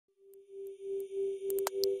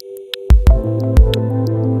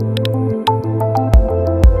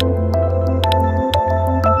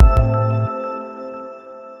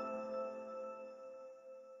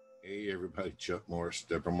Morse,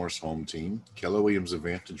 Deborah Morse Home Team, Keller Williams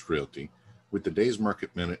Advantage Realty, with today's market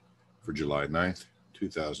minute for July 9th,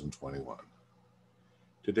 2021.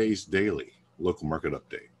 Today's daily local market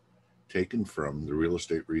update, taken from the Real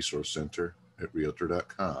Estate Resource Center at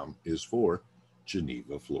Realtor.com, is for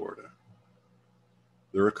Geneva, Florida.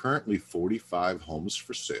 There are currently 45 homes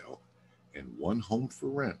for sale and 1 home for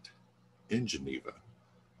rent in Geneva,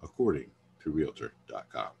 according to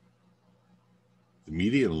Realtor.com. The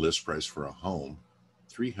median list price for a home,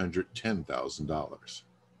 $310,000.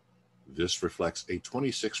 This reflects a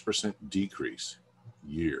 26% decrease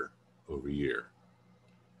year over year.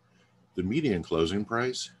 The median closing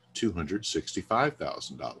price,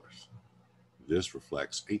 $265,000. This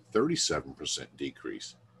reflects a 37%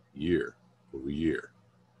 decrease year over year.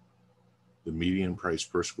 The median price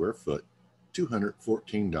per square foot,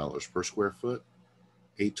 $214 per square foot,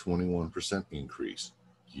 a 21% increase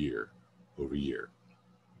year over year.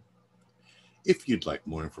 If you'd like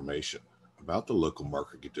more information about the local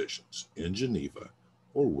market conditions in Geneva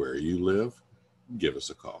or where you live, give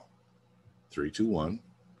us a call,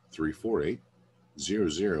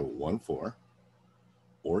 321-348-0014,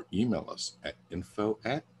 or email us at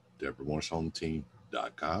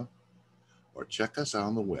info@deborahmorsehometeam.com, or check us out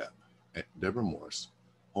on the web at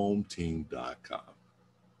deborahmorsehometeam.com.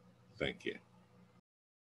 Thank you.